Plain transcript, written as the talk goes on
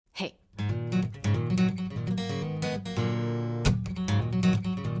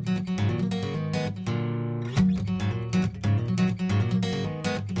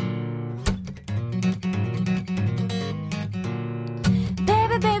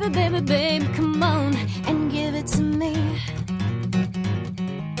Baby, baby, baby, come on and give it to me.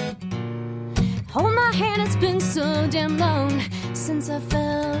 Hold my hand, it's been so damn long since I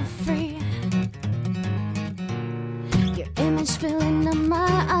felt free. Your image filling up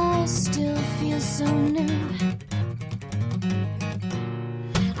my eyes still feels so new.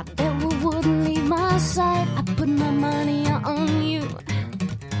 I bet we wouldn't leave my side. I put my money on you.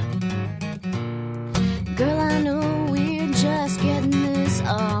 Girl, I know we're just getting this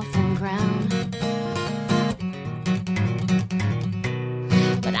off the ground,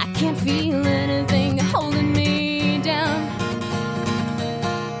 but I can't feel anything holding me down.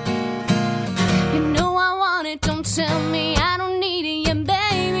 You know I want it, don't tell me I don't need it. Yeah,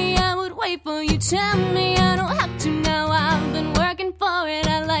 baby, I would wait for you. Tell me I don't have to now. I've been working for it.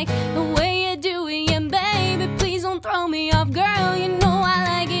 I like the way you do it. Yeah, baby, please don't throw me off. Girl, you know I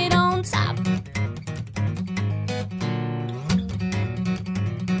like it on top.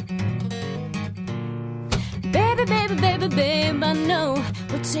 Baby, baby, baby, babe, I know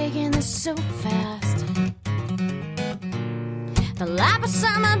we're taking this so fast. The light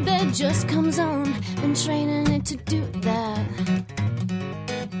beside my bed just comes on. Been training it to do that.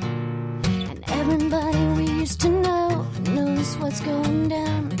 And everybody we used to know knows what's going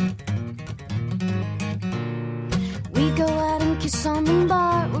down. We go out and kiss on the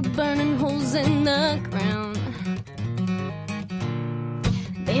bar. We're burning holes in the ground.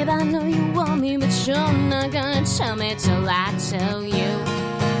 Babe, I know you want me, but you're not gonna tell me till I tell you.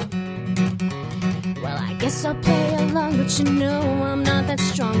 Well, I guess I'll play along, but you know I'm not that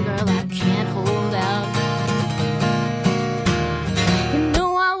strong, girl. I can't hold out. You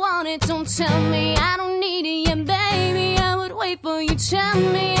know I want it, don't tell me I don't need it. Yeah, baby, I would wait for you. Tell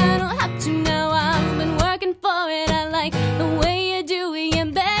me I don't have to now. I've been working for it. I like the way you do it. Yeah,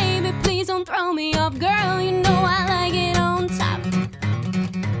 baby, please don't throw me off. Girl, you know I like it on top.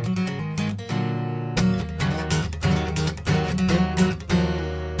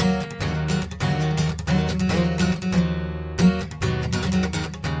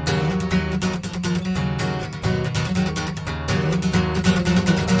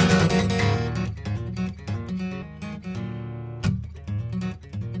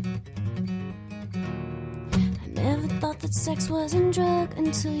 That sex wasn't drug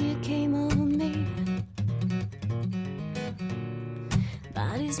until you came over me.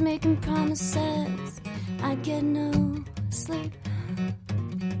 Bodies making promises, I get no sleep.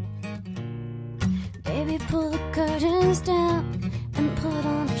 Baby, pull the curtains down and put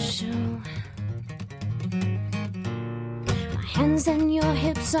on a show. My hands and your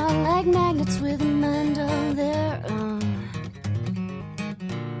hips are like magnets with a mind of their own.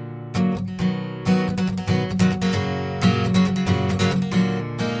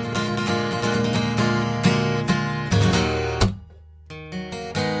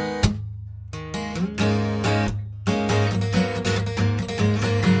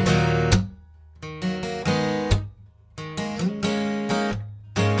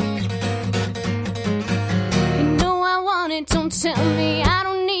 Don't tell me I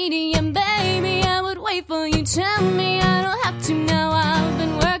don't need it. Yeah, baby, I would wait for you. Tell me I don't have to now. I've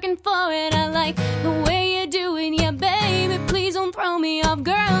been working for it. I like the way you do it. Yeah, baby, please don't throw me off.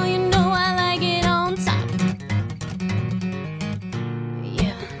 Girl,